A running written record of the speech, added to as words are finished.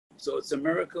So it's a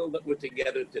miracle that we're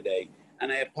together today.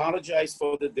 And I apologize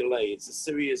for the delay. It's a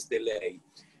serious delay.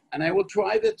 And I will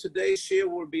try that today's shiur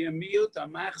will be a miyut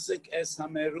amachzik es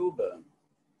hameruba.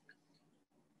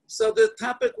 So the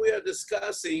topic we are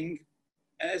discussing,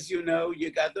 as you know,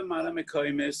 you got the Mala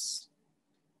Mekoimis,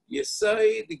 you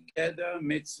say together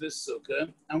Mitzvas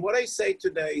Sukkah. And what I say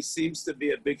today seems to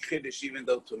be a big chiddush, even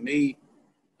though to me,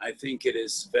 I think it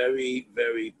is very,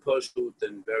 very pashut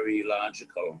and very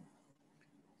logical.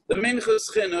 The Minchas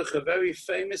Chinuch, a very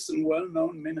famous and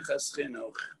well-known Minchas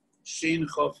Chinuch, Shin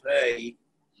Chof Hei,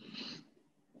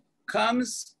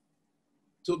 comes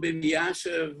to be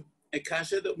miyashav, a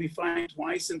kasha that we find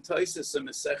twice in Tosfos in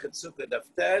Masechet Sukkah Daf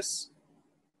Tes,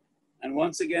 and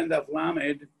once again Daf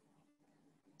Lamed.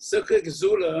 Sukkah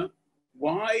Gezula,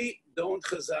 why don't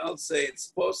Chazal say it's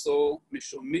possible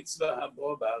mishum mitzvah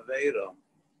habo ba'aveira?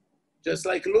 Just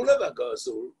like Lulav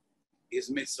HaGazul is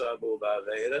mitzvah habo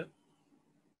ba'aveira,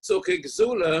 Sukkah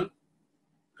Gezula,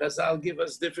 Chazal give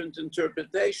us different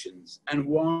interpretations. And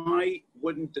why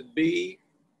wouldn't it be?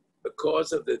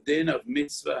 Because of the din of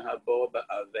mitzvah habo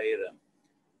ba'aveira.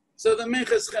 So the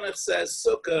Minchas Chinuch says,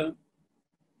 Sukkah,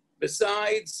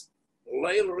 besides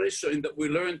Leil Rishon that we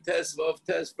learn Tesvav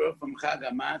from Chag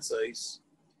HaMatzos,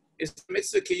 is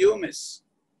mitzvah kiyumis.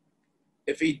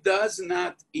 If he does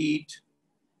not eat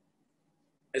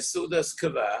a sudas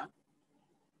kavah,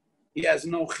 he has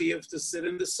no chiyuv to sit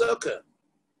in the sukkah.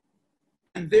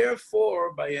 And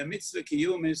therefore, by a mitzvah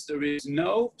kiyumis, there is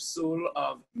no psul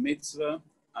of mitzvah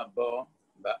habo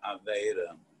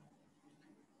ba'aveira.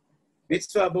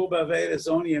 Mitzvah habo ba'aveira is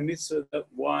only a mitzvah that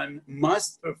one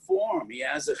must perform. He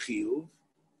has a chiyuv.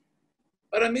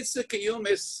 But a mitzvah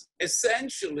kiyumis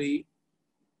essentially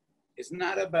is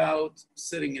not about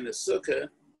sitting in the sukkah.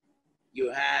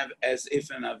 You have as if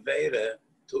an aveira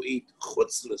to eat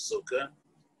chutz l'sukkah.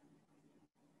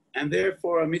 And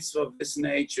therefore a mitzvah of this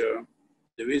nature,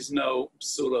 there is no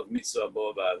psul of mitzvah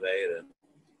habo ba'aveira.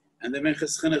 And the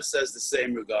Minchas Chinuch says the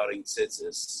same regarding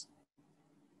tzitzis.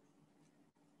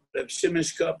 Reb Shimon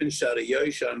Shkop and Shari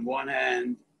Yosha on one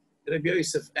hand, Reb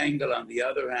Yosef Engel on the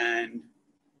other hand,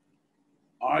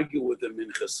 argue with the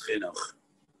Minchas Chinuch.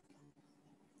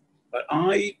 But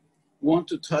I want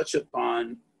to touch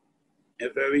upon a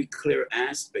very clear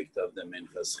aspect of the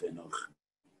Minchas Chinuch.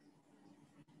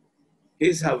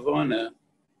 His Havana,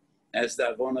 as the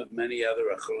Havana of many other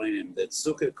Achronim, that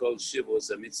Sukkah called Shiva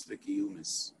is a mitzvah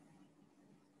kiyumis.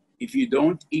 If you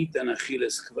don't eat an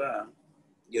achilas kva,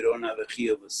 you don't have a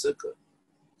chiyuv of sukkah.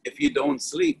 If you don't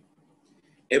sleep,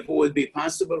 if it would be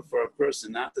possible for a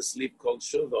person not to sleep called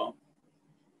Shiva,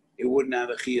 he wouldn't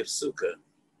have a chiyuv sukkah.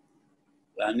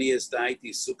 L'aniyas daiti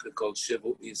sukkah called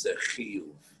Shiva is a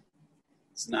chiyuv.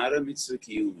 It's not a mitzvah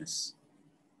kiyumis.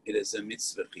 It is a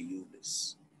mitzvah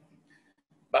chiyuvis.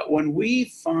 But when we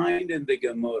find in the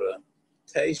Gemara,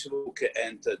 Teishvu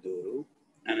ke'en taduru,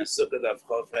 and in Sukkah Daf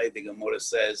Chof Hei, the Gemara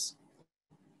says,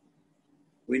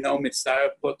 we know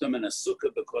mitzvah put them in a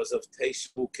sukkah because of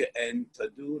Teishvu ke'en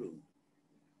taduru.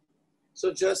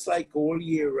 So just like all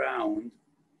year round,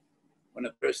 when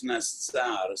a person has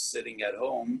tsar sitting at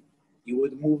home, you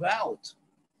would move out.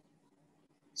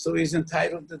 So he's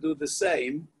entitled to do the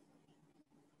same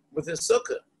with a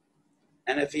sukkah.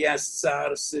 And if he has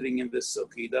tsar sitting in the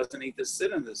sukkah, he doesn't need to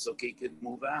sit in the sukkah, he can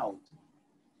move out.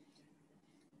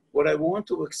 What I want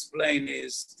to explain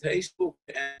is Teishvu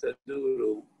ke'en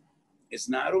taduru is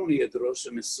not only a drosha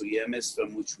mesuyemes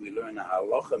from which we learn a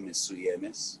halacha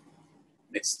mesuyemes,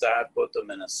 mitzvah potom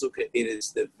and a sukkah, it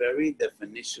is the very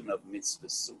definition of mitzvah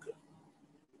sukkah.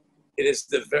 It is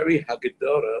the very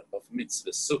hagdara of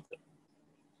mitzvah sukkah.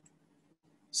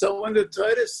 So when the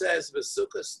Torah says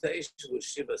v'sukkah teishvu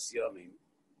shivas yomim,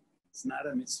 it's not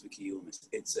a mitzvah kiyumis,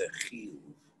 it's a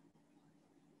chiyuv.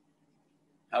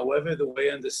 However, the way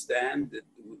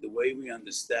we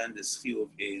understand this chiyuv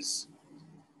is,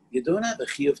 you don't have a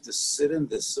chiyuv to sit in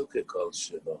the sukkah called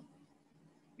Shiva.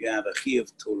 You have a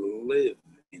chiyuv to live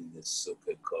in the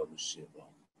sukkah called Shiva.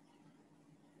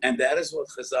 And that is what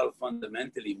Chazal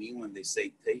fundamentally mean when they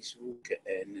say Teishvu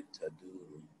ke'en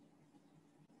taduru.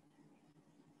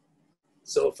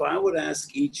 So if I would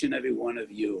ask each and every one of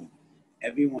you,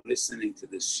 everyone listening to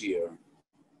this shiur,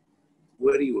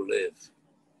 where do you live?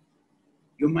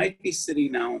 You might be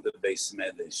sitting now in the Beis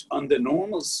Medrash. Under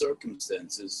normal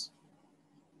circumstances,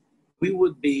 we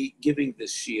would be giving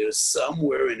this shiur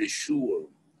somewhere in a shul,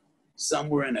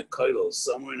 somewhere in a kollel,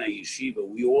 somewhere in a yeshiva.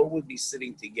 We all would be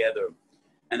sitting together.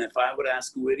 And if I would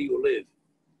ask, where do you live?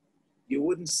 You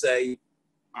wouldn't say,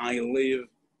 I live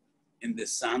in the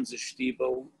Sanza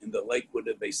Shtivo, in the Lakewood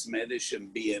of Beis Medrash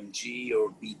and BMG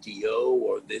or BTO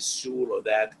or this shul or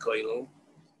that kollel.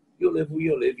 You live where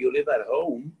you live at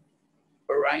home,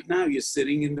 but right now you're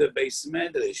sitting in the Beis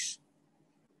Medrash.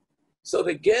 So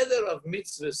the gather of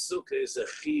Mitzvahs Sukkah is a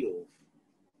chiyuv.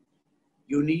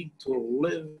 You need to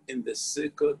live in the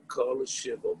Sukkah Kol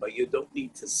Shiva, but you don't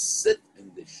need to sit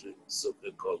in the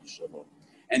Sukkah Kol Shiva.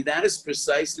 And that is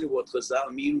precisely what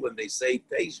Chazal mean when they say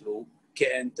Teishvu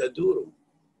Ke'en Taduru.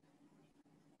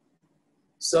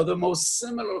 So the most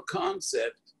similar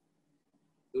concept,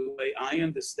 the way I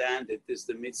understand it, is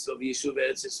the mitzvah of Yishuv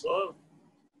Eretz Yisrael.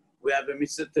 We have a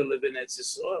mitzvah to live in Eretz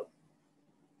Yisrael.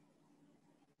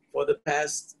 For the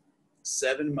past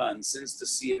 7 months, since the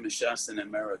Siyum Mishas in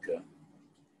America,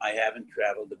 I haven't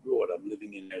traveled abroad. I'm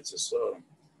living in Eretz Yisrael.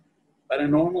 But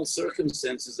in normal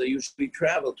circumstances, I usually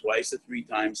travel 2 or 3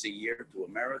 times a year to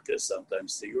America,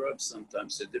 sometimes to Europe,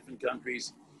 sometimes to different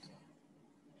countries.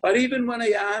 But even when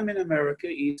I am in America,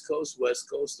 East Coast, West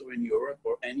Coast, or in Europe,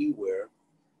 or anywhere,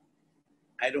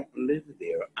 I don't live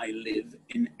there. I live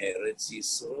in Eretz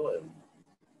Yisrael.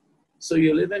 So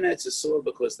you live in Eretz Yisrael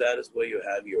because that is where you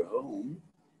have your home,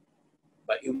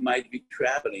 but you might be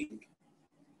traveling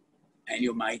and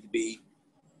you might be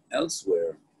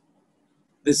elsewhere.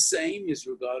 The same is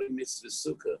regarding Mitzvah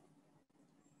Sukkah.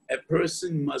 A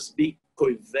person must be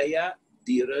koiveya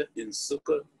dira in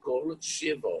Sukkah Kol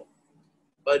Shiva,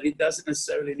 but he doesn't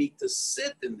necessarily need to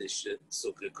sit in the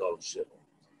Sukkah Kol Shiva.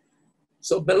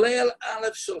 So Beleil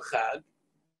Aleph Shel Chag,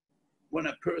 when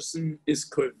a person is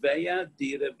koiveya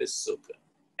dira besukkah,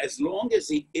 as long as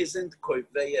he isn't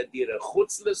koiveya dira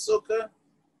chutz lesukkah,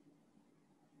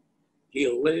 he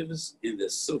lives in the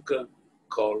Sukkah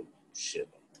Kol Shiva.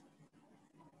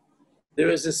 There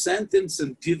is a sentence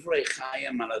in Divrei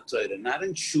Chaim al Torah, not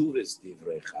in Shuvas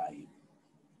Divrei Chaim,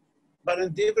 but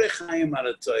in Divrei Chaim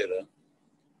al Torah,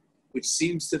 which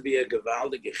seems to be a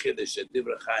gewaldige chiddush that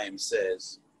Divrei Chaim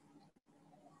says,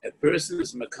 a person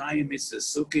is Makayim Mitzvah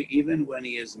Sukkah even when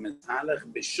he is Metalech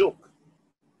B'Shuk,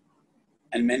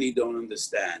 and many don't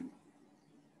understand.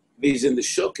 If he's in the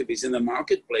Shuk, if he's in the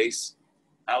marketplace,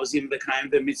 how is he Makayim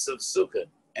the Mitzvah of Sukkah?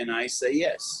 And I say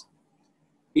yes.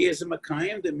 He is a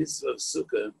Makayim the Mitzvah of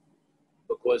Sukkah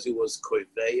because he was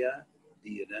Koiveya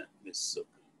Dira B'Sukkah.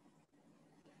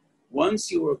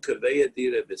 Once you are Koiveya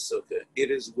Dira B'Sukkah,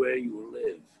 it is where you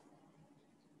live.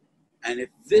 And if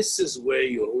this is where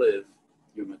you live,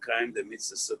 you're Makayim the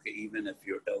Mitzvah Sukkah even if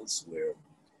you're elsewhere.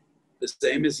 The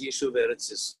same as Yishuv Eretz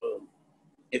Yisrael.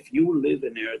 If you live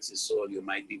in Eretz Yisrael, you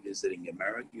might be visiting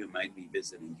America, you might be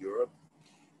visiting Europe,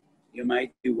 you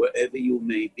might be wherever you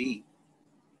may be.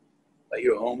 But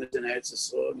your home is in Eretz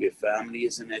Yisrael, your family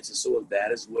is in Eretz Yisrael,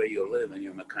 that is where you live, and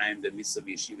you're Makayim the Mitzvah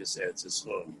Yeshivas Eretz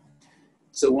Yisrael.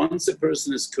 So once a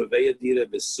person is Koveya Dira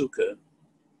B'Sukkah,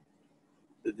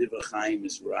 the Divrei Chaim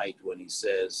is right when he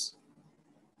says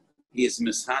he is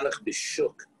Mishalach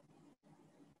B'Shuk.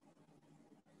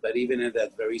 But even at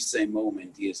that very same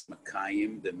moment, he is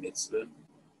Makayim the Mitzvah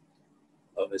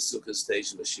of a Sukkah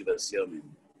station L'Shivas Yomim.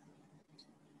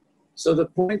 So the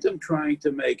point I'm trying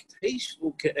to make,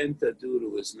 Teishvu Ke'en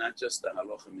Taduru, is not just the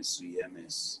halacha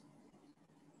misuyemes.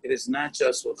 It is not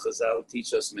just what Chazal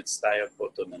teach us mitzvah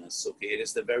potom and a sukkah. It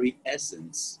is the very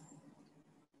essence,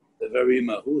 the very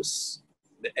mahus,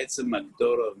 the etzem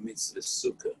magdora of mitzvah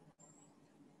sukkah,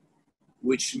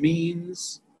 which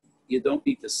means you don't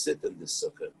need to sit in the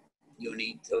sukkah. You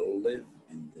need to live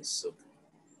in the sukkah.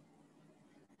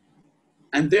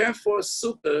 And therefore,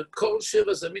 Sukkah, Kol Shiva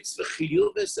is a mitzvah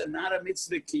chiyuvis and not a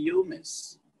mitzvah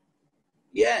kiyumis.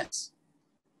 Yes,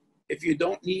 if you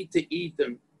don't need to eat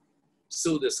the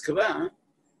Sudas Kva,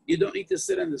 you don't need to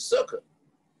sit in the Sukkah.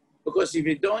 Because if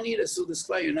you don't eat a Sudas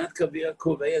Kva, you're not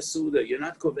Koveya Suda, you're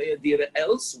not Koveya Dira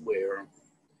elsewhere.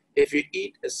 If you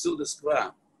eat a Sudas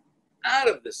Kva out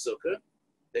of the Sukkah,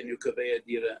 then you Koveya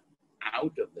Dira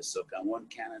out of the Sukkah. And one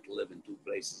cannot live in 2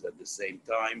 places at the same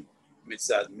time.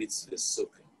 Mitzvah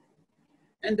Sukkah.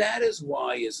 And that is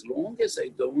why, as long as I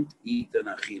don't eat an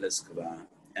achilas kva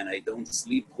and I don't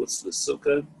sleep chutz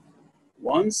l'sukkah,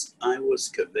 once I was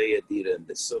kaveya dira in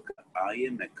the sukkah, I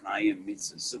am mekayim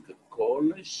mitzvah sukkah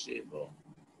kol shiva.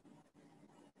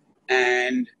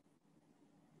 And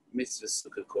mitzvah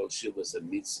sukkah kol shiva is a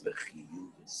mitzvah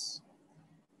chiyuvis.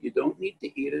 You don't need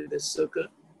to eat in the sukkah,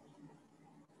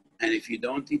 and if you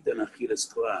don't eat an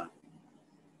achilas kva,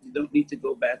 you don't need to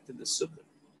go back to the sukkah.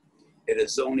 It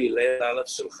is only Leil Aleph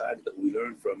Shel Chag that we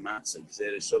learn from Matzah,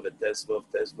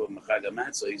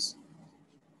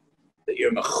 that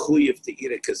you're mechuyev to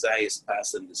eat a kazayis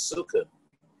pas in the sukkah.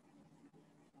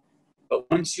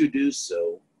 But once you do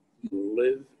so, you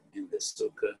live in the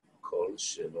sukkah kol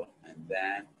shiva, and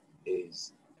that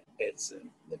is etzem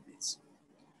the mitzvah.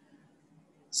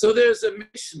 So there's a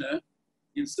Mishnah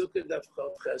in Sukkah Daf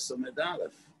Chav Ches Omed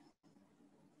Aleph.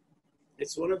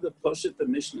 It's one of the Poshet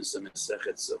Mishnahs in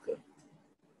Masechet Sukkah.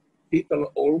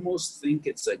 People almost think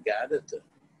it's a Gadata.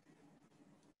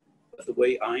 But the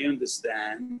way I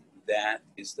understand, that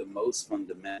is the most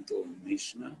fundamental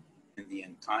Mishnah in the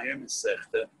entire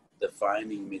Masechta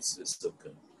defining Mitzvah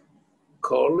Sukkah.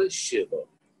 Kol Shiva,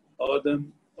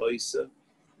 Adam, Oisa,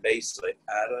 Beisai,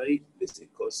 Arai,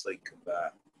 Visikosai,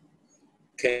 Kava.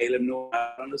 Kalem no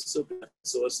on the Sukkah,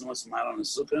 Source no smile on the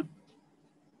Sukkah.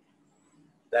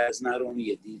 That is not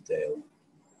only a detail.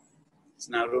 It's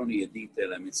not only a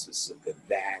detail of Mitzvah Sukkah.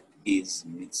 That is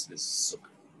Mitzvah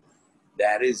Sukkah.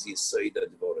 That is Yisoid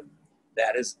Advorim.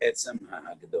 That is Etzem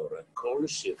HaHagdora. Kol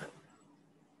Shiva.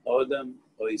 Odam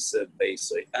Oisa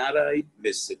Beisoi Arai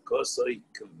Visikosoi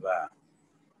Kava.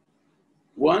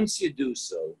 Once you do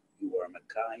so, you are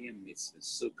Makayim Mitzvah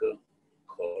Sukkah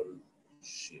Kol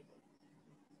Shiva.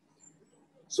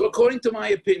 So according to my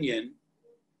opinion,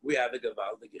 we have a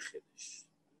Gavaldige Chiddush.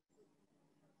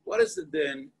 What is it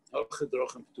then?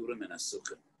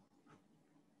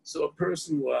 So a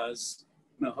person was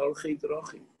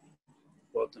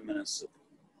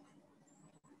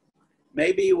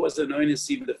maybe he was anointed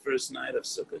even the first night of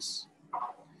Sukkot.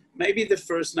 Maybe the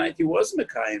first night he was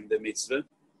Mekayim the mitzvah,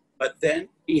 but then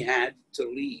he had to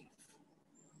leave.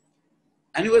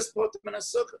 And he was potem in a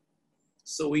Sukkah.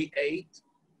 So he ate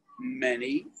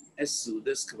many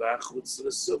esudas kvar chutz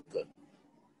l'Sukkah.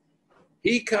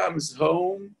 He comes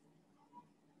home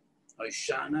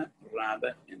Hoshana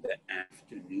Rabbah in the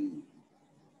afternoon,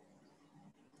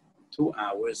 2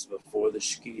 hours before the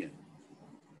Shkia.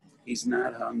 He's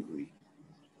not hungry.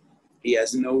 He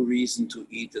has no reason to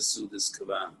eat a Sudas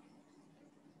Kava.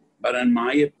 But in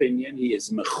my opinion, he is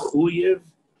mechuyev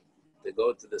to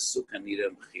go to the Sukkah and eat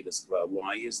a Mechilas Kava.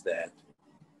 Why is that?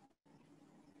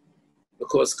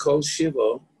 Because Kol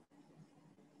Shiva,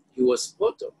 he was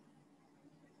Poto.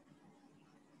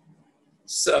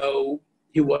 So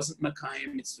he wasn't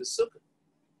Makayim Mitzvah Sukkah.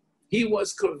 He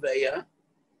was Korveya,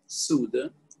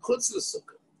 Suda, Chutz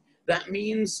l'Sukkah. That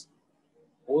means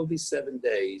all these 7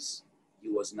 days, he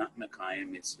was not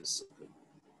Makayim Mitzvah Sukkah.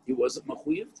 He wasn't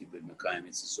Mechuyev to be Makayim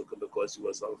Mitzvah Sukkah because he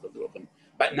was Al Chadrochim.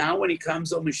 But now when he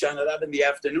comes home Shana Rabbah in the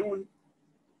afternoon,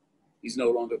 he's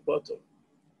no longer Poto.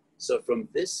 So from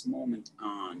this moment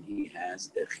on, he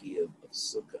has a Chiyuv of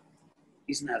Sukkah.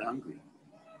 He's not hungry.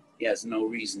 He has no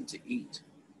reason to eat.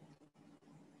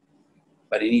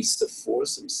 But he needs to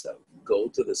force himself, go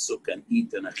to the Sukkah and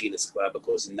eat an Achilas Kva,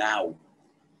 because now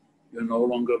you're no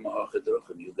longer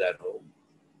Ma'achadrochim, you got home.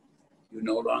 You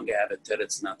no longer have a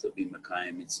teretz not to be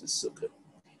Makayim Mitzvah Sukkah.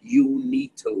 You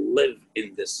need to live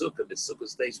in the Sukkah. The Sukkah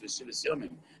stays with Shivas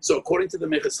Yomim. So according to the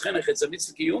Meches Chenech, it's a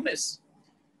Mitzvah Kiyumis.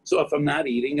 So if I'm not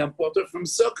eating, I'm potter from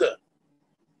Sukkah.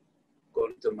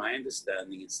 According to my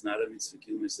understanding, it's not a Mitzvah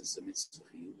Kiyumis, it's a Mitzvah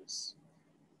Kiyumis.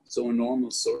 So in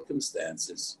normal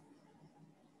circumstances,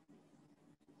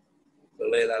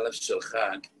 B'leil Aleph Shel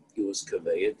Chag, he was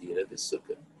Kaveya Dira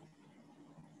V'Sukkah.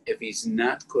 If he's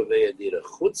not Kaveya Dira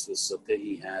Chutz V'Sukkah,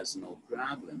 he has no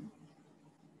problem.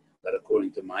 But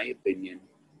according to my opinion,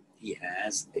 he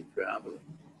has a problem.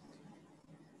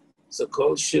 So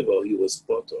Kol Shiva, he was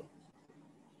Poto.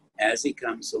 As he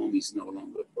comes home, he's no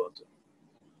longer Poto.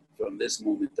 From this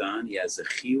moment on, he has a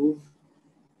Chiyuv,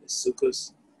 a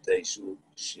Sukkos, Teishu,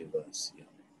 Shivas Yom.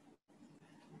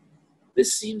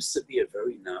 This seems to be a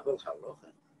very novel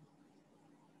halacha.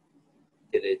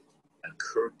 Did it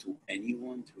occur to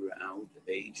anyone throughout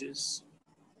the ages?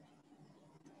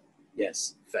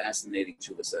 Yes, fascinating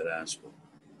Shuvas Arashba.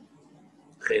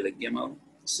 Chelek Gimel,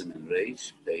 Simen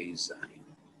Reish, Pei Zayin.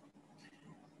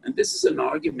 And this is an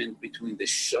argument between the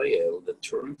Shoyel, the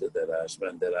turn to the Rashba,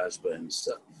 and the Rashba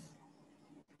himself.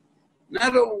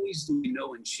 Not always do we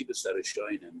know in Shivas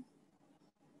Arashoinim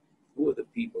who are the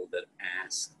people that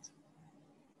asked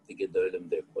to get them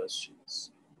their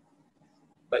questions.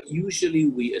 But usually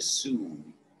we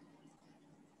assume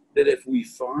that if we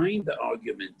find the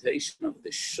argumentation of the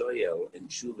Shoyel in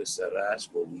Shuvas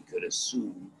Arashba, we could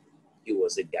assume he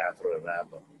was a Gavra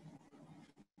Rabbah.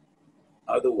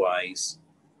 Otherwise,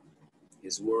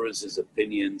 his words, his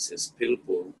opinions, his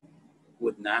pilpul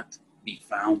would not be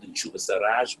found in Shuvas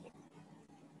Arashba.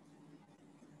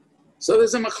 So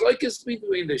there's a machlokes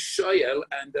between the Shoyel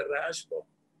and the Rashba.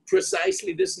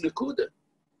 Precisely this Nakuda.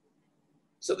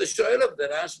 So the Shoyel of the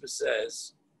Rashba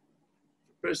says,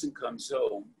 if a person comes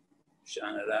home,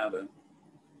 Shana Rabbah,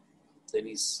 then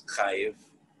he's chayiv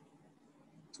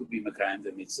to be Makayim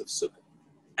the mitzvah of Sukkah.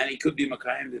 And he could be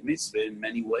Makayim the mitzvah in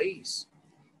many ways,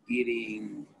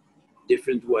 eating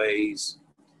different ways.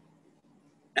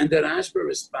 And the Rashba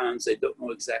responds, I don't know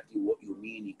exactly what you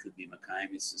mean. He could be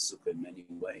Makayim Sukkah in many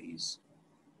ways.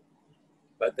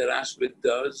 But the Rashba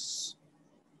does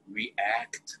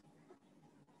react.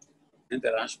 And the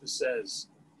Rashba says,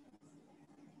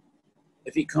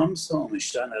 if he comes home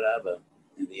Shana Rabbah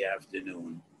in the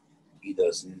afternoon, he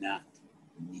does not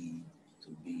need to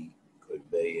be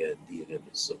Korbeya Dira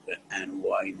B'Sukkah. And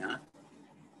why not?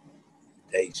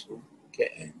 Teishu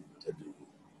Ke'en Tadu.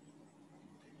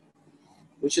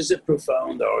 Which is a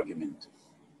profound argument.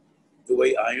 The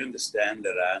way I understand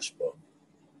the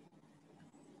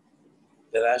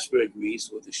Rashba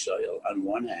agrees with the Shayal. On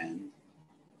one hand,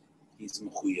 he's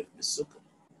Mechuyev B'Sukkah.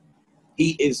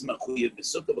 He is Mechuyev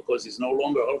B'Sukkah because he's no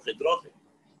longer Olchei Drochim.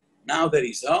 Now that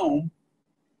he's home,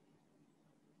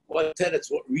 what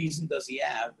reason does he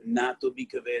have not to be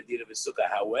Kaveh Dira B'Sukkah?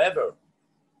 However,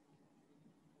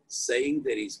 saying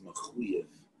that he's Mechuyev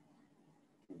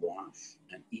to wash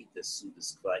and eat the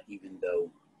Sudas Kva, even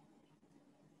though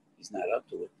he's not up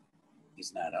to it,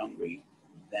 he's not hungry,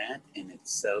 that in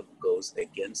itself goes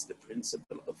against the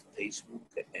principle of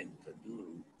Teishvuka and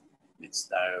Kaduru,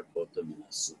 Mitzvah Potom and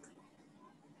Sukkah.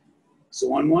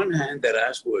 So on one hand, the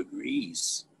Rashba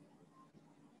agrees,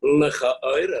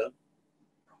 L'cha'oira,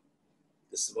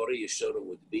 the Svara Yeshara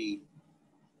would be,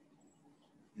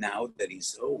 now that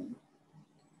he's home,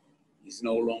 he's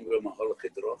no longer Maholach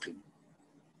Drochim.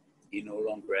 He no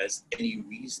longer has any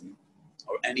reason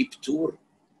or any ptur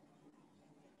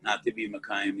not to be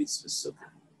Makayim Mitzvah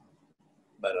Sukkah.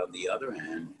 But on the other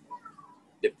hand,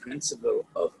 the principle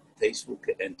of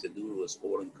Teishvuka and Taduru is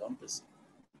all-encompassing.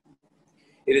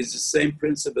 It is the same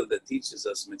principle that teaches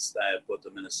us Mitzvah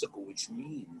Potom and Sukkah, which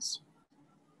means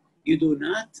you do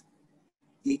not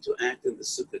need to act in the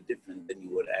Sukkah different than you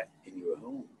would act in your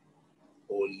home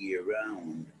all year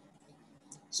round.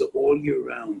 So all year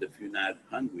round, if you're not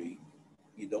hungry,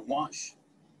 you don't wash.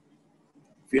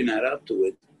 If you're not up to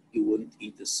it, you wouldn't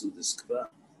eat the Sudas Kva.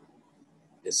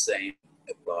 The same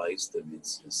applies to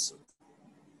Mitzvah Sukkah.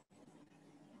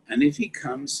 And if he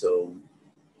comes home,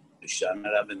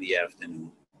 Shana Rabbah in the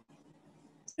afternoon,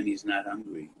 and he's not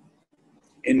hungry,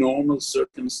 in normal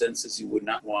circumstances, he would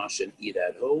not wash and eat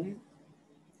at home,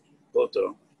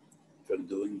 Potter, from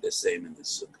doing the same in the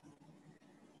Sukkah.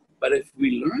 But if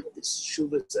we learn this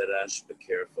Shuvah Rashba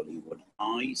carefully, what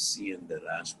I see in the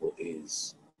Rashba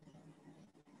is,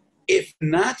 if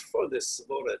not for the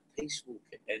Svara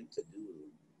Teishvuka and Taduru,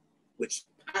 which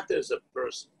patters a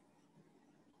person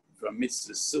from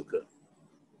Mitzvah Sukkah,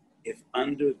 if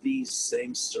under these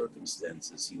same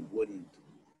circumstances he wouldn't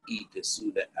eat the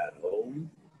Suda at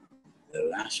home,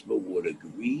 the Rashba would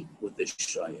agree with the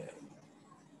Shayar.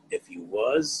 If he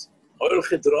was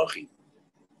Olchei Drochim,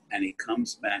 and he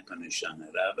comes back on the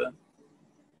Shana Rabbah,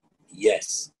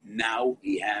 yes, now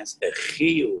he has a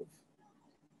chiyuv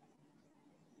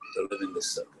to live in the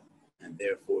Sukkah, and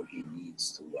therefore he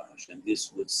needs to wash. And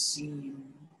this would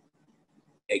seem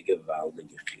a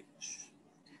gewaldige chiddush.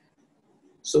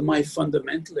 So my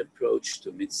fundamental approach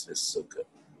to Mitzvah Sukkah,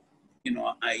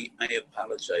 I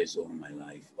apologize all my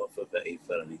life. And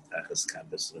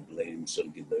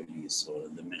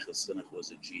the Mechas Chinuch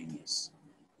was a genius.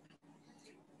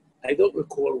 I don't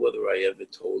recall whether I ever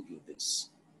told you this,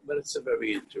 but it's a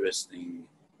very interesting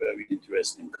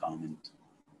comment.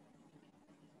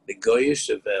 The Goyish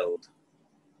Welt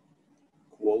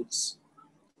quotes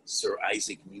Sir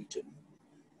Isaac Newton,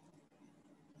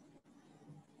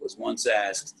 was once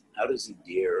asked, how does he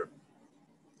dare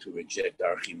to reject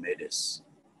Archimedes,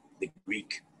 the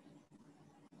Greek?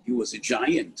 He was a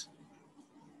giant.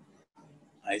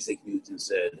 Isaac Newton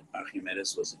said,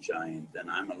 Archimedes was a giant, and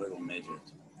I'm a little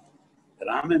midget. But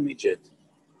I'm a midget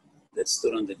that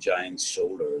stood on the giant's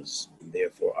shoulders, and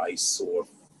therefore I soar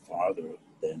farther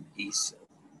than he said.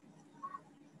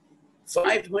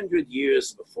 500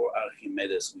 years before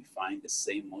Archimedes, we find the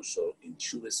same moshel in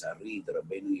Shuvas Harid,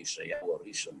 Rabbeinu Yeshayahu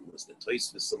Arishon, who was the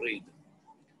Tosfos Rid.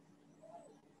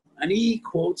 And he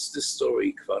quotes the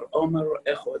story, Kvar Omer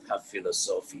Echod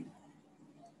HaPhilosophi.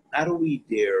 How do we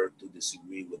dare to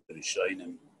disagree with the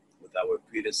Rishonim, with our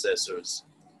predecessors?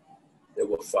 They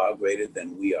were far greater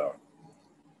than we are.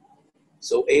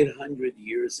 So 800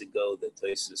 years ago, the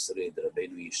Tosfos Rid,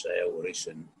 Rabbeinu Yeshayahu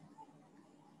Arishon,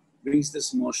 brings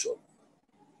this moshel.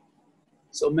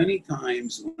 So many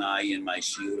times when I, in my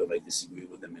Shiur, if I disagree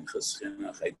with the Minchas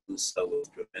Chinuch, I do so with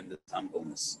tremendous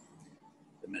humbleness.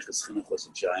 The Minchas Chinuch was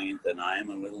a giant and I am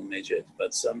a little midget,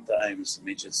 but sometimes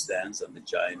midget stands on the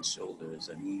giant's shoulders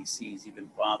and he sees even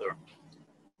farther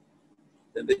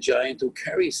than the giant who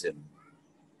carries him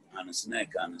on his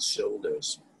neck, on his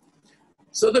shoulders.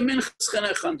 So the Minchas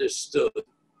Chinuch understood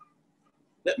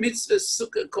That mitzvah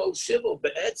sukkah called Shiur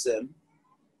be'etzem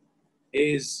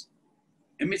is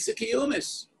a mitzvah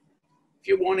kiyumis. If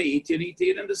you want to eat, you need to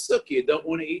eat in the sukkah. You don't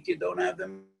want to eat, you don't have the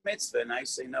mitzvah. And I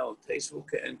say no. Teishvu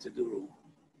ke'en teduru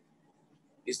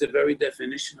is the very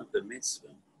definition of the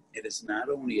mitzvah. It is not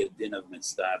only a din of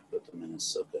mitzvah, but in a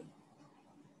sukkah.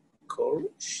 Kol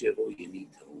Shiur, you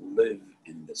need to live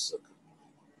in the sukkah.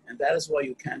 And that is why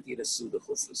you can't eat a suda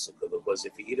chutz l'sukkah, because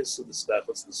if you eat a suda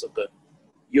chutz l'sukkah,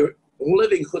 you're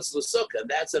living chutz l'sukkah, and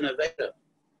that's an aveda.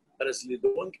 But as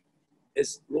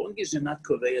long as you're not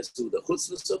kovei a suda chutz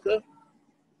l'sukkah,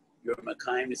 you're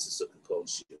makayim is a sukkah called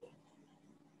Shiur.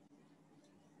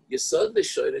 Yesod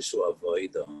v'shoresh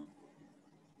avodah,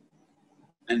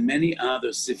 and many other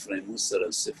sifrei musar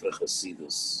and sifrei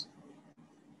chasidus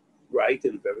write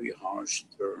in very harsh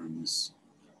terms,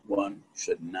 one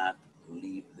should not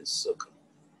leave the sukkah.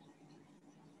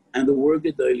 And the word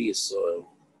Gedol Yisrael,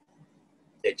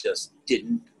 they just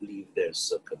didn't leave their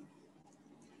sukkah.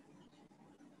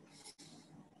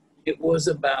 It was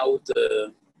about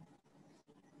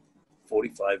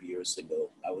 45 years ago.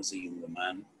 I was a young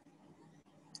man.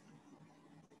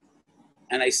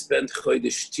 And I spent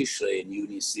Chodesh Tishrei in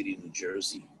Union City, New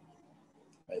Jersey,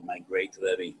 by my great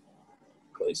Rebbe,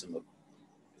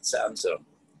 Tzanzer,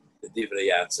 the Divrei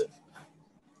Yatzev.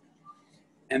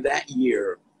 And that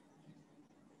year,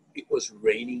 it was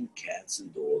raining cats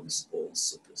and dogs all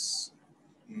sukkahs.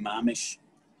 Mamish.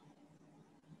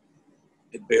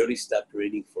 It barely stopped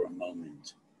raining for a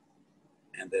moment.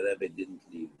 And the Rebbe didn't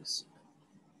leave the sukkah.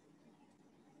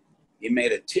 He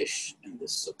made a tish in the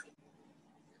sukkah.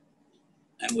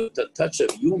 And with a touch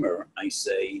of humor, I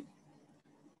say,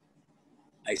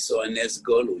 I saw a Nes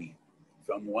Golui.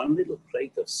 From one little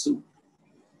plate of soup,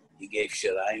 he gave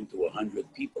shirayim to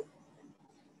 100 people.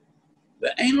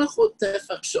 ואין לך עוד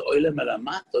טפח שעולה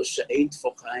מלמטו שאין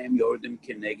טפוחיים יורדים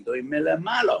כנגדו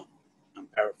מלמעלה. I'm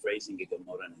paraphrasing a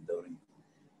Gemara Nedorim.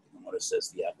 The Gemara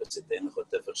says the opposite. אין לך עוד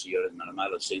טפח שיורד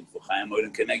מלמעלה שאין טפוחיים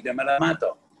יורדים כנגדו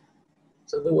מלמטו.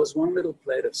 So there was one little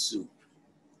plate of soup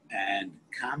and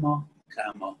kama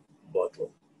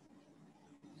bottle.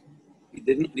 He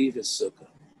didn't leave his sukkah.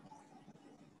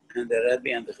 And the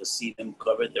Rebbe and the Hasidim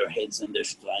covered their heads in their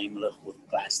shleimlich with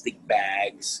plastic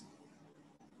bags.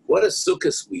 What a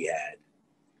sukkahs we had.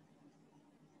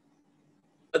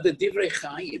 But the Divrei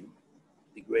Chaim,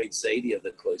 the great Zaidi of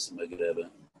the Kloisim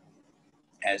Rebbe,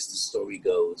 as the story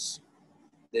goes,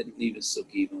 didn't leave his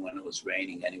sukkah even when it was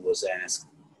raining and he was asked.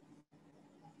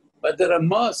 But the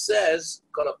Ramah says,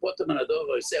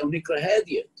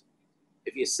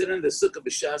 if you sit in the sukkah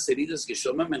b'shas eridas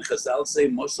geshomim and Chazal say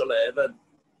Moshe le'evad,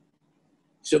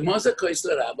 shemaza kois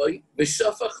l'rabbi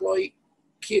v'shafach loi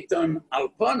kiton al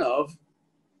panav.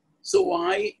 So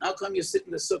why? How come you sit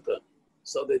in the sukkah?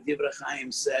 So the Divrei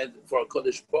Chaim said, for a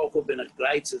Kodesh Baruch Hu, bin ich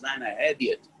bereit zu sein a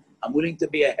hediot. I'm willing to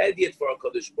be a hediot for a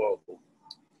Kodesh Baruch Hu.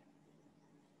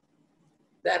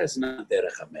 That is not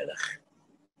derech hamelech.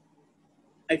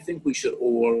 I think we should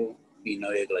all be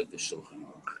noyeg like the Shulchan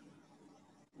Aruch.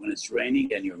 When it's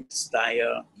raining and you're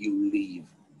mistaya, you leave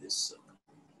this sukkah.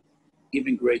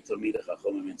 Even great Talmidei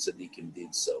Chachomim and Tzaddikim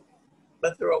did so.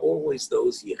 But there are always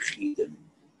those yechidim.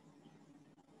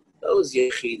 Those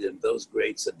yechidim, those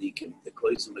great tzaddikim, the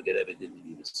Kloisim Rebbe didn't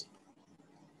leave a sukkah.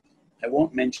 I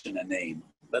won't mention a name,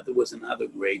 but there was another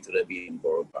great Rebbe in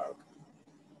Borough Park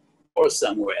or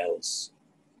somewhere else.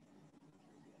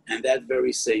 And that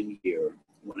very same year,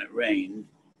 when it rained,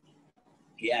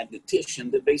 he had the tish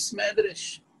in the Beis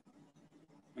Medrash.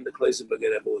 And the Kloisim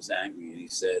Rebbe was angry and he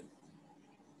said,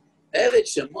 Evet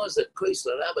shemoza kois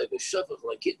l'rabbi v'shafach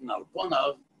l'kitin al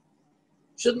ponav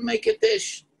shouldn't make a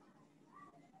tish.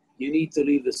 You need to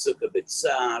leave the sukkah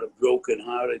b'tzar,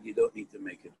 broken-hearted. You don't need to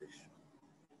make a dish.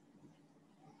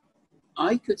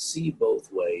 I could see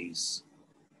both ways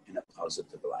in a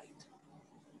positive light.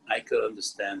 I could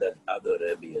understand that other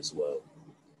Rebbe as well.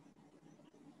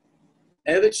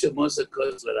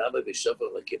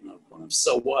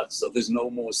 So what? So there's no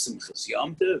more Simchas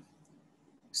Yom Tov?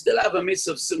 Still have a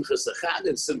mitzvah of Simchas Echad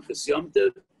and Simchas Yom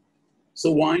Tov?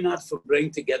 So why not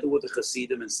bring together with the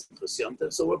Hasidim and Simchas Yom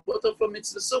Tov? So we're put up for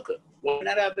Mitzvah Sukkah. Why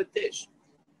not have a Tish?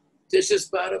 Tish is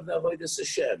part of the Avodas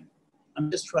Hashem.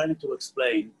 I'm just trying to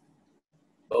explain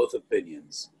both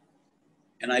opinions.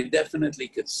 And I definitely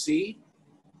could see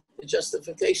the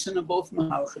justification of both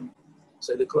Mahalchim.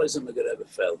 So the Kloisim Rebbe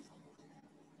felt,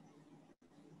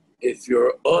 if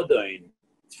your Odain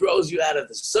throws you out of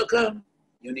the Sukkah,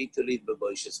 you need to leave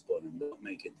B'boishes Ponim. Don't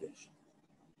make a Tish.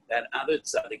 That other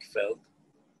tzaddik felt,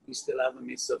 we still have a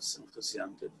mitzvah of Simchas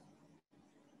Yom Tov.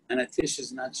 And a tish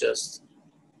is not just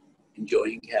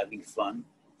enjoying, having fun.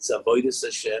 It's avodas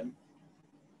Hashem.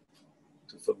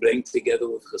 to bring together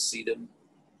with Hasidim,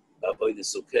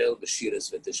 Avodas Ukel,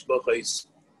 B'shiras v'tishbochos.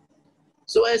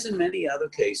 So as in many other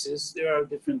cases, there are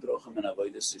different Rocham and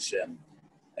Avodas Hashem.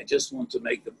 I just want to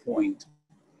make the point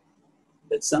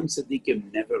that some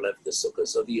tzaddikim never left the Sukkah.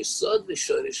 So the Yesod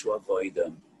v'Shorish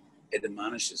V'Avodah, it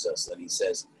admonishes us, and he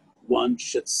says, one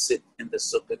should sit in the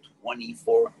Sukkah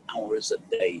 24 hours a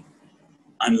day,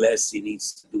 unless he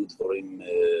needs to do Dvorim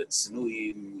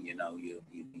Tznuim,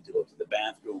 you need to go to the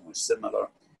bathroom or similar.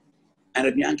 And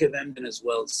Rabbi Yankiv Emden as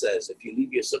well says, if you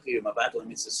leave your Sukkah, you're Mabatal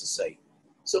Mitzvahs to say.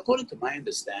 So according to my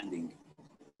understanding,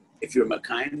 if you're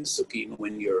Makayim Sukkah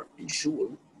when you're in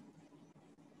Shul,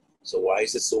 so why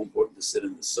is it so important to sit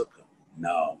in the Sukkah?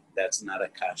 No, that's not a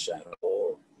kasha at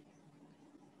all.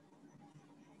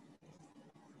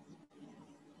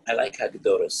 I like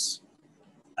Hagdoros.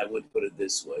 I would put it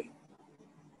this way.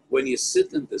 When you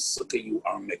sit in the Sukkah, you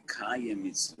are Mekayim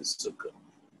Mitzvah Sukkah.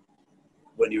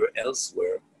 When you're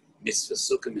elsewhere, Mitzvah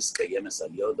Sukkah Miskayemes Al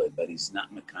Yodai, but he's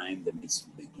not Mekayim the Mitzvah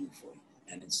Begufoi.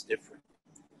 And it's different.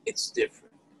 It's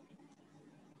different.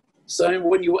 So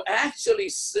when you actually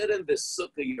sit in the Sukkah,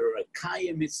 you're a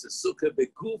Kayim Mitzvah Sukkah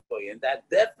Begufoi, and that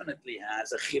definitely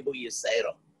has a Chibu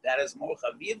Yisero. That is more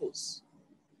Chavivus.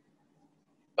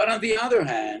 But on the other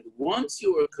hand, once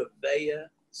you are Kaveya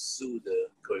Suda,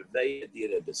 Kaveya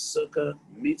Dira Besukkah,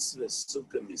 Mitzvah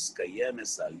Sukkah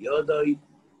Miskayemes Al Yodai,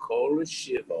 Kol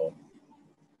Shiva,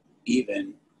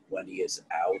 even when he is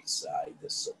outside the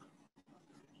Sukkah.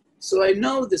 So I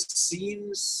know this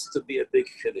seems to be a big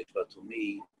chiddush, but to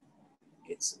me,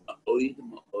 it's ma'oid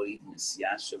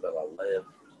nisyashav al alev.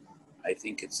 I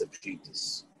think it's a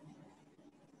pshitus.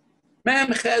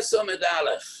 Mem ches omed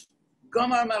aleph,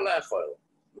 gomar malachol,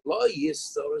 lo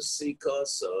yistor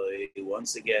sikosoi.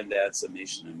 Once again, that's a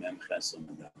Mishnah, Mem ches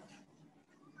omed aleph.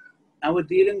 Now we're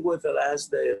dealing with the last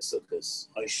day of Sukkot,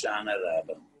 Hoshana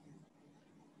Rabbah.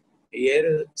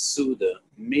 Yere Suda,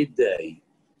 midday,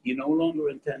 he no longer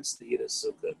intends to eat a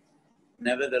Sukkah.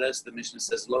 Nevertheless, the Mishnah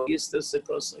says, Lo yistor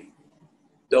sikosoi.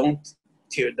 Don't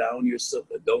tear down your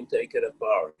Sukkah. Don't take it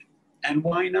apart. And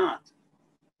why not?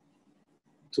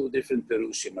 Two different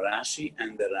Perushim, Rashi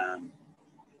and the Ram.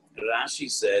 Rashi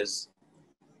says,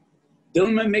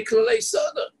 Dilma Miklale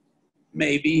Soda.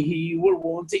 Maybe he will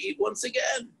want to eat once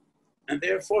again. And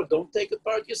therefore, don't take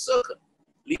apart your Sukkah.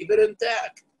 Leave it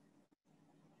intact.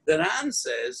 The Ram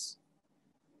says,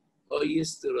 O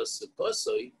yistor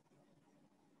sikosoi,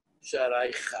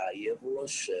 Sharai chayev lo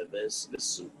sheves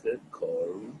v'sukkah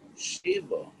kol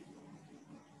shiva.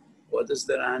 What does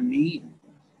the Ran mean?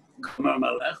 Gomar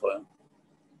malecha.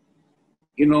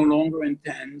 He no longer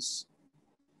intends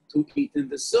to eat in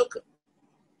the Sukkah.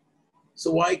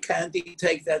 So why can't he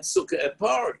take that Sukkah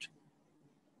apart?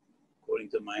 According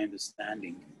to my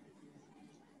understanding,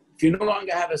 if you no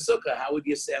longer have a Sukkah, how would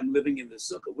you say I'm living in the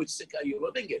Sukkah? Which Sukkah are you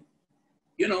living in?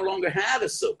 You no longer have a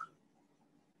Sukkah.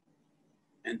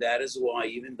 And that is why,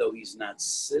 even though he's not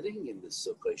sitting in the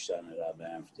Sukkah Shana Rabbah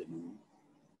afternoon,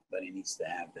 but he needs to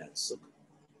have that Sukkah.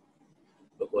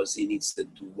 Because he needs to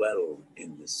dwell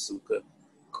in the Sukkah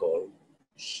called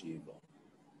Shiva.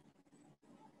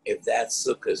 If that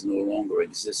Sukkah is no longer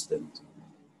existent,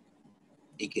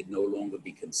 he can no longer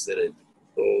be considered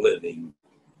living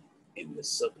in the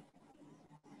Sukkah.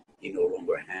 He no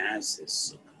longer has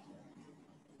his Sukkah.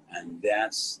 And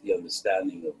that's the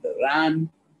understanding of the Ran.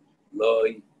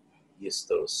 Loi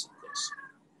yistor sukkos.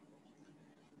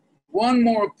 One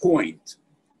more point.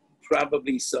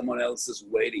 Probably someone else is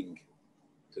waiting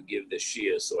to give the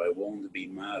shiur, so I won't be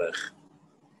marach.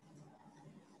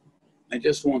 I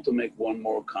just want to make one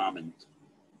more comment.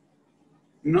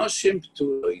 Noshim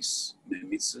pturos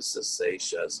mitzvahs asay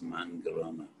shazman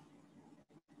grama.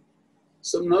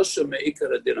 Some noshim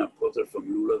meikar adin are potter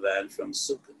from lulav and from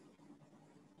sukkah.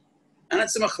 And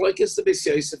it's a machlokes to Beis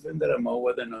Yosef and the Ramo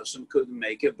whether Noshim could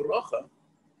make a brocha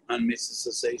on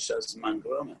Mitzvah Sasei Shazman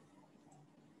Groma.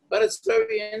 But it's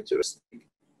very interesting.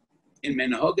 In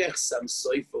Menhogech Sam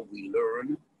Soifa we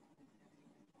learn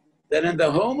that in the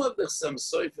home of the Sam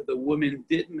Soifa the women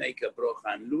did make a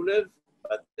brocha on Lulav,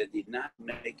 but they did not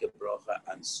make a brocha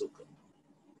on Sukkah.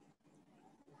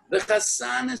 The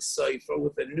Chassan is Soifa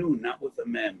with a nun, not with a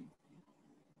mem.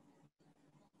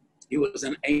 He was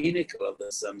an Einikel of the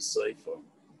Sam Soifer.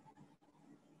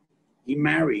 He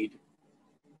married,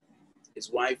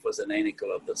 his wife was an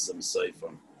Einikel of the Sam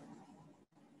Soifer.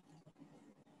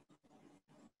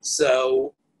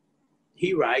 So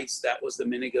he writes that was the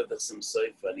minig of the Sam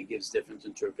Soifer, and he gives different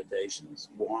interpretations.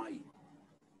 Why?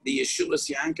 The Yeshuas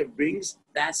Yankov brings,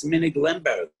 that's minig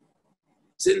Lemberg,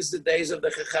 since the days of the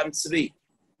Chacham Tzvi.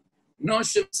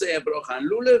 Noshim say a brocha on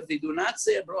Lulav, they do not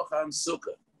say a brocha on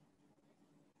Sukkah.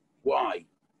 Why?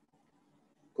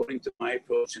 According to my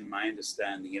approach and my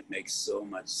understanding, it makes so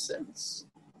much sense,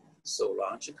 so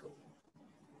logical.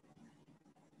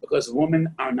 Because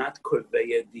women are not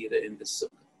korveya dira in the sukkah.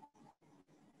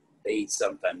 They eat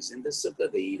sometimes in the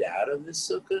sukkah, they eat out of the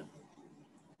sukkah.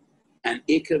 And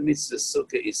ikar mitzvah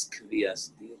sukkah is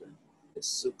kviyas dira. The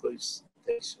sukkah is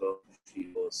teshvo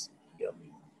shivos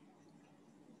yamim.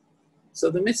 So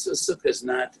the mitzvah sukkah is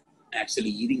not actually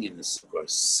eating in the sukkah or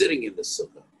sitting in the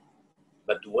sukkah,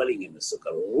 but dwelling in the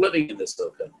sukkah, living in the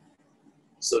sukkah.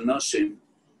 So noshim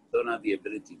don't have the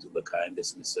ability to l'kayim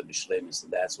this mitzvah b'shleimus,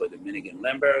 and that's why the minig in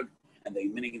Lemberg and the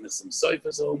minig in the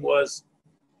Simsoifas home was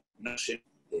noshim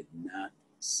did not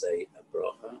say a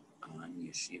bracha on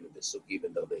yeshiva b'sukkah,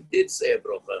 even though they did say a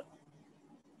bracha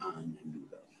on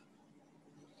Nudav.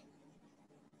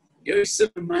 I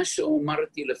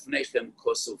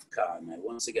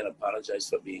once again apologize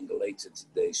for being late to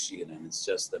today's Shiur, and it's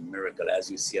just a miracle.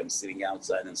 As you see, I'm sitting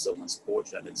outside on someone's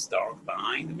porch and it's dark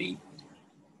behind me.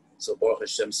 So Baruch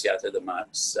Hashem, Siyata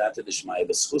D'Shmaya,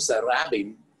 B'schus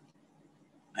HaRabim,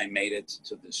 I made it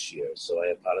to this Shiur. So I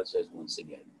apologize once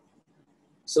again.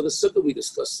 So the sukkah we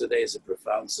discussed today is a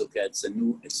profound sukkah. It's a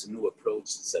new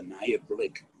approach. It's a naya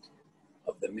blik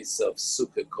of the mitzvah of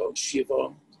sukkah called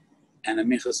Shiva. And a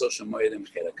Minchas Osher Moedim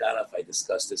Chelik Aleph, I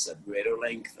discussed this at greater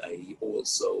length. I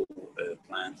also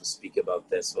plan to speak about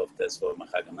Tesvav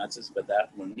Machag HaMatzos, but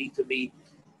that will need to be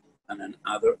on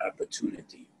another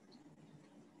opportunity.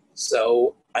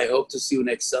 So I hope to see you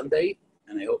next Sunday,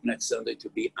 and I hope next Sunday to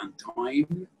be on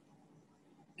time.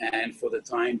 And for the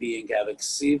time being, have a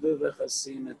ksiva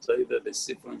v'chasina toiva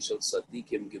v'sifron shel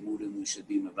tzadikim gemurim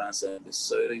u'shadim avasa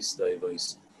v'soiris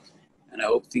toivos. And I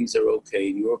hope things are okay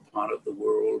in your part of the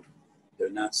world. They're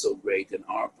not so great in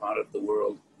our part of the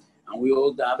world. And we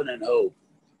all daven and hope.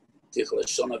 Tichel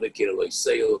shona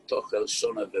v'kirloiseo, tochel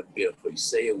shona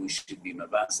v'birchoiseo, we should be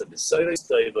mavasa b'soiris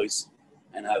toivos,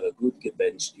 and have a good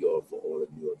gebenched year for all of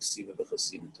you. Ksiva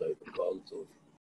v'chasina toiva, kol tov.